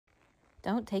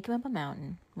Don't take him up a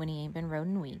mountain when he ain't been rode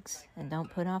in weeks, and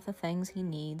don't put off the things he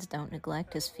needs. Don't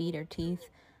neglect his feet or teeth.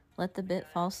 Let the bit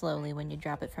fall slowly when you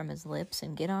drop it from his lips,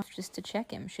 and get off just to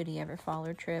check him should he ever fall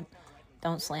or trip.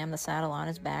 Don't slam the saddle on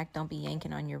his back. Don't be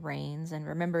yanking on your reins. And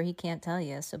remember, he can't tell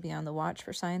you, so be on the watch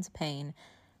for signs of pain.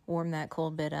 Warm that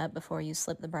cold bit up before you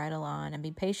slip the bridle on, and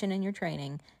be patient in your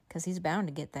training, 'cause he's bound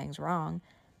to get things wrong.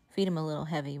 Feed him a little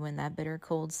heavy when that bitter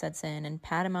cold sets in, and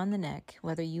pat him on the neck,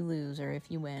 whether you lose or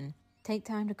if you win. Take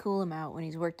time to cool him out when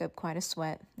he's worked up quite a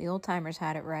sweat. The old-timers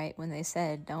had it right when they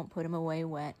said, don't put him away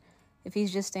wet. If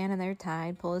he's just standing there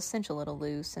tied, pull his cinch a little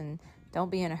loose, and don't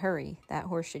be in a hurry. That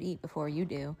horse should eat before you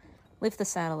do. Lift the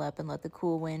saddle up and let the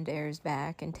cool wind air his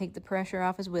back, and take the pressure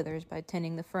off his withers by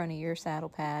tending the front of your saddle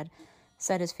pad.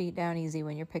 Set his feet down easy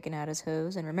when you're picking out his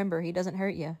hooves, and remember, he doesn't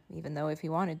hurt you, even though if he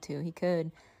wanted to, he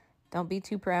could. Don't be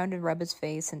too proud to rub his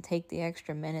face, and take the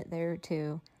extra minute there or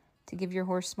two to give your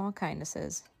horse small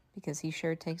kindnesses, because he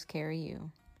sure takes care of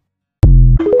you.